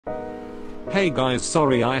Hey guys,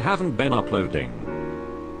 sorry I haven't been uploading.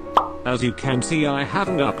 As you can see, I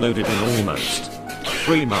haven't uploaded in almost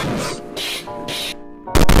 3 months.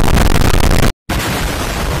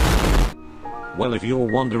 Well, if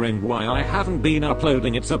you're wondering why I haven't been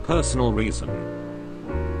uploading, it's a personal reason.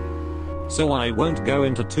 So I won't go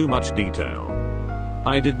into too much detail.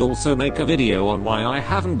 I did also make a video on why I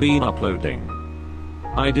haven't been uploading.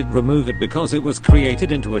 I did remove it because it was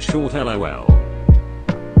created into a short LOL.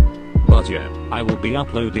 But yeah, I will be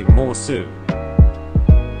uploading more soon.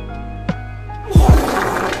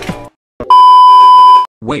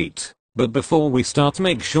 Wait, but before we start,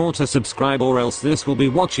 make sure to subscribe or else this will be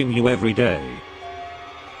watching you every day.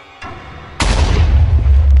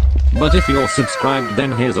 But if you're subscribed,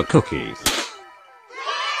 then here's a cookie.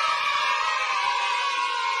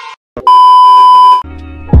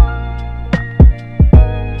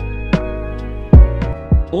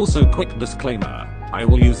 Also, quick disclaimer, I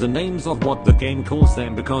will use the names of what the game calls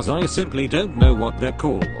them because I simply don't know what they're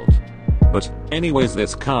called. But anyways,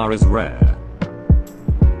 this car is rare.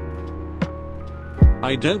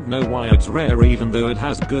 I don't know why it's rare even though it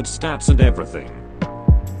has good stats and everything.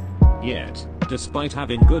 Yet, despite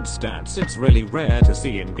having good stats, it's really rare to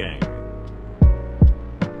see in game.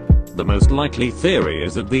 The most likely theory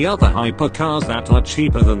is that the other hypercars that are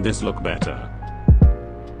cheaper than this look better.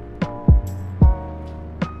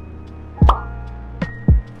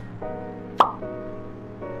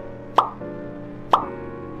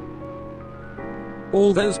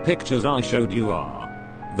 All those pictures I showed you are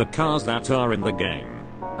the cars that are in the game,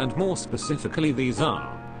 and more specifically these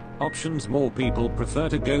are options more people prefer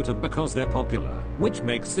to go to because they're popular, which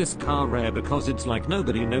makes this car rare because it's like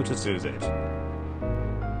nobody notices it.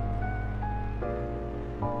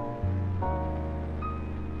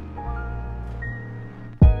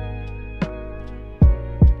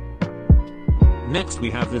 Next we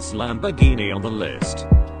have this Lamborghini on the list.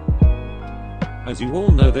 As you all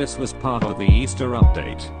know, this was part of the Easter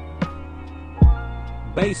update.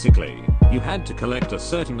 Basically, you had to collect a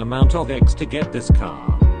certain amount of eggs to get this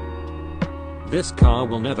car. This car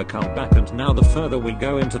will never come back, and now the further we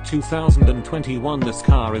go into 2021, this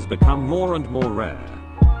car has become more and more rare.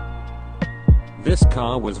 This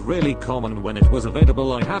car was really common when it was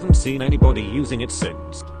available. I haven't seen anybody using it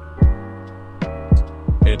since.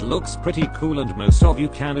 It looks pretty cool and most of you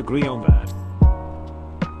can agree on that.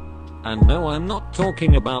 And no, I'm not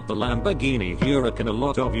talking about the Lamborghini Huracan. A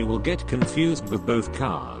lot of you will get confused with both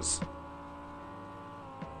cars.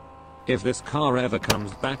 If this car ever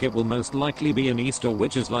comes back, it will most likely be in Easter,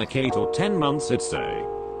 which is like 8 or 10 months, I'd say.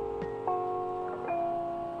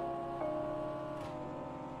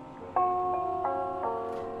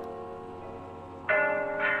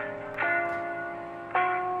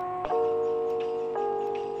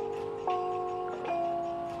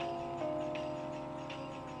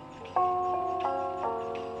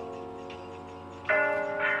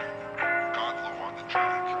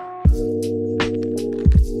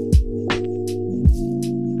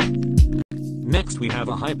 Next we have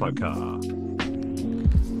a hypercar.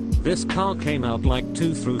 This car came out like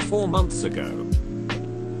 2 through 4 months ago.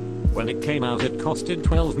 When it came out, it costed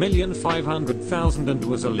 $12,500,000 and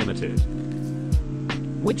was a limited.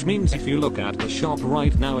 Which means if you look at the shop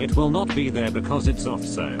right now, it will not be there because it's off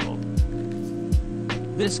sale.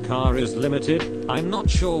 This car is limited. I'm not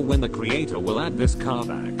sure when the creator will add this car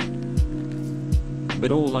back.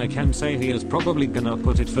 But all I can say, he is probably gonna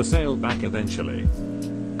put it for sale back eventually.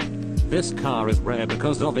 This car is rare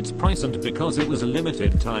because of its price and because it was a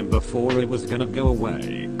limited time before it was gonna go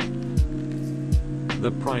away.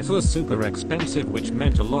 The price was super expensive, which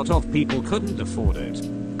meant a lot of people couldn't afford it.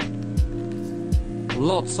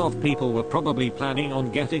 Lots of people were probably planning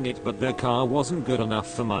on getting it, but their car wasn't good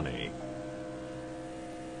enough for money.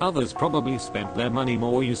 Others probably spent their money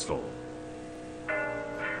more useful.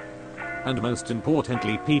 And most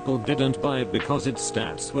importantly, people didn't buy it because its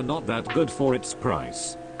stats were not that good for its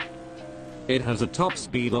price. It has a top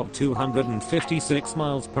speed of 256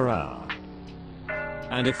 miles per hour.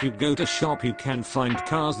 And if you go to shop, you can find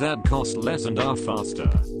cars that cost less and are faster.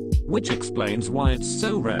 Which explains why it's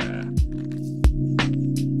so rare.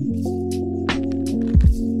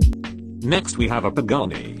 Next we have a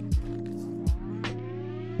Pagani.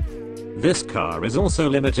 This car is also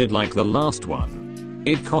limited like the last one.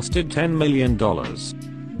 It costed $10 million.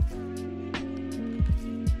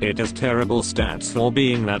 It has terrible stats for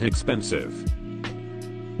being that expensive.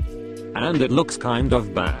 And it looks kind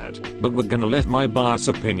of bad, but we're gonna let my biased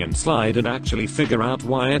opinion slide and actually figure out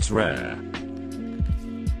why it's rare.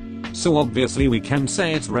 So obviously we can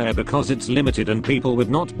say it's rare because it's limited and people would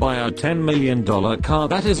not buy a $10 million car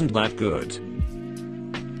that isn't that good.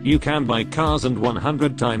 You can buy cars and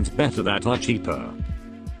 100 times better that are cheaper.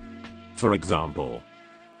 For example,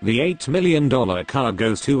 the $8 million car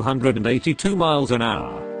goes 282 miles an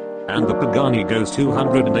hour, and the Pagani goes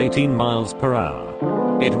 218 miles per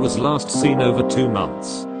hour. It was last seen over 2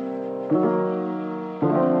 months.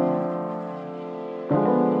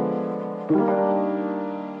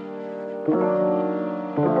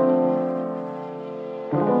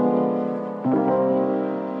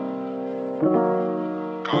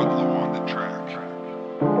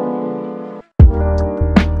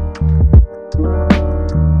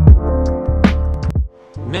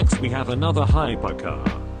 Next we have another hypercar.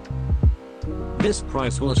 This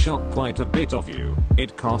price will shock quite a bit of you.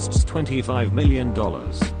 It costs $25 million.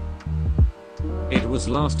 It was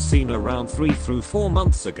last seen around 3 through 4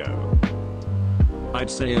 months ago. I'd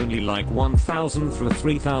say only like 1,000 through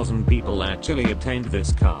 3,000 people actually attained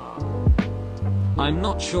this car. I'm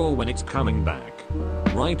not sure when it's coming back.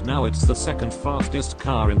 Right now it's the second fastest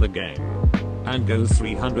car in the game, and goes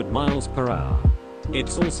 300 miles per hour.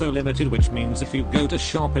 It's also limited, which means if you go to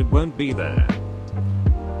shop it won't be there.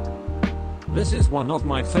 This is one of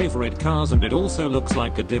my favorite cars, and it also looks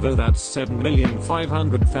like a Divo that's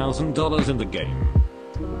 $7,500,000 in the game.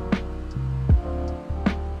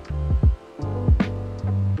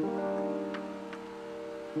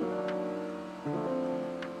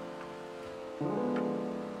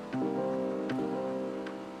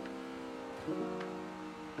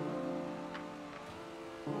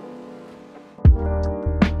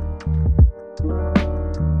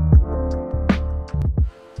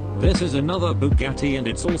 This is another Bugatti, and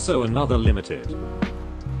it's also another limited.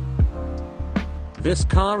 This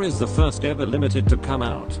car is the first ever limited to come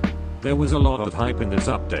out. There was a lot of hype in this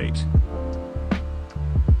update.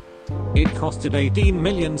 It costed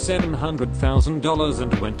 $18,700,000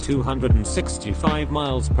 and went 265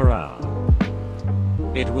 miles per hour.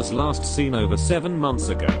 It was last seen over 7 months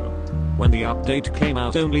ago. When the update came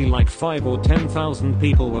out, only like 5 or 10,000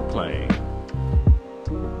 people were playing.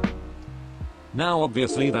 Now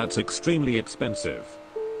obviously that's extremely expensive.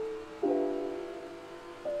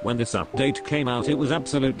 When this update came out it was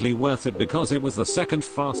absolutely worth it because it was the second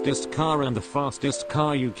fastest car and the fastest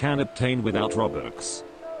car you can obtain without Roblox.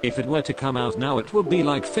 If it were to come out now it would be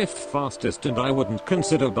like 5th fastest and I wouldn't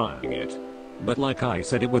consider buying it. But like I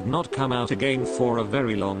said, it would not come out again for a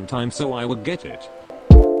very long time, so I would get it.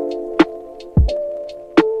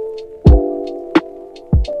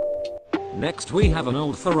 Next we have an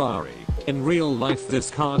old Ferrari. In real life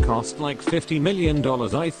this car cost like $50 million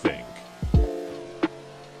I think.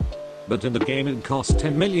 But in the game it cost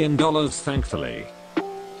 $10 million thankfully.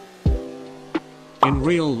 In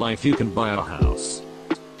real life you can buy a house.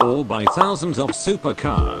 Or buy thousands of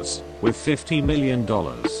supercars with $50 million.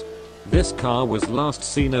 This car was last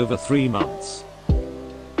seen over 3 months.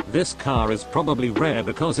 This car is probably rare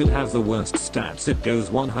because it has the worst stats. It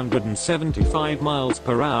goes 175 miles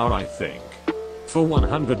per hour I think. For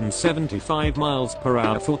 175 miles per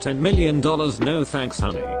hour for $10 million, no thanks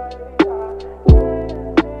honey.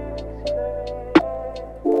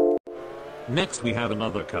 Next we have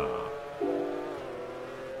another car.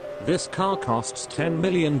 This car costs $10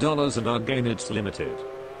 million and again it's limited.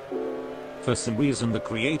 For some reason the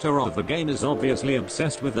creator of the game is obviously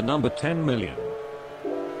obsessed with the number 10 million.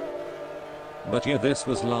 But yeah, this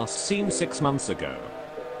was last seen 6 months ago.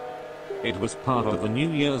 It was part of the New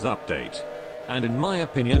Year's update. And in my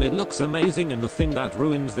opinion it looks amazing, and the thing that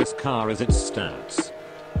ruins this car is its stats.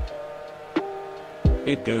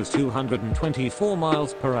 It goes 224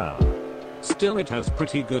 miles per hour. Still it has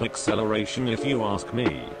pretty good acceleration if you ask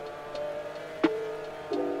me.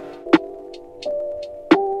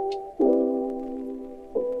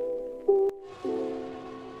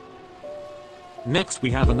 Next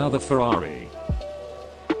we have another Ferrari.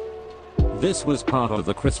 This was part of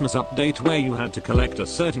the Christmas update where you had to collect a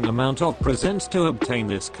certain amount of presents to obtain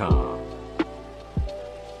this car.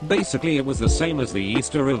 Basically it was the same as the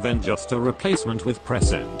Easter event, just a replacement with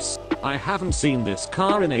presents. I haven't seen this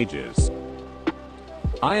car in ages.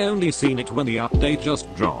 I only seen it when the update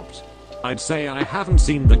just dropped. I'd say I haven't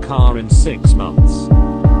seen the car in 6 months.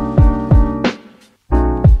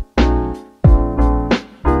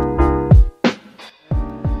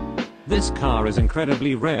 This car is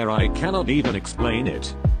incredibly rare, I cannot even explain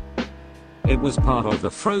it. It was part of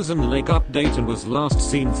the Frozen Lake update and was last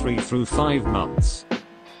seen 3 through 5 months.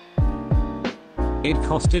 It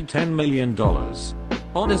costed $10 million.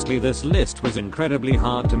 Honestly this list was incredibly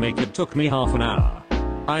hard to make, it took me half an hour.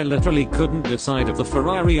 I literally couldn't decide if the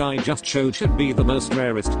Ferrari I just showed should be the most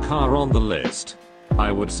rarest car on the list.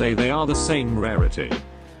 I would say they are the same rarity.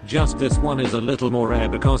 Just this one is a little more rare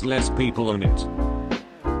because less people own it.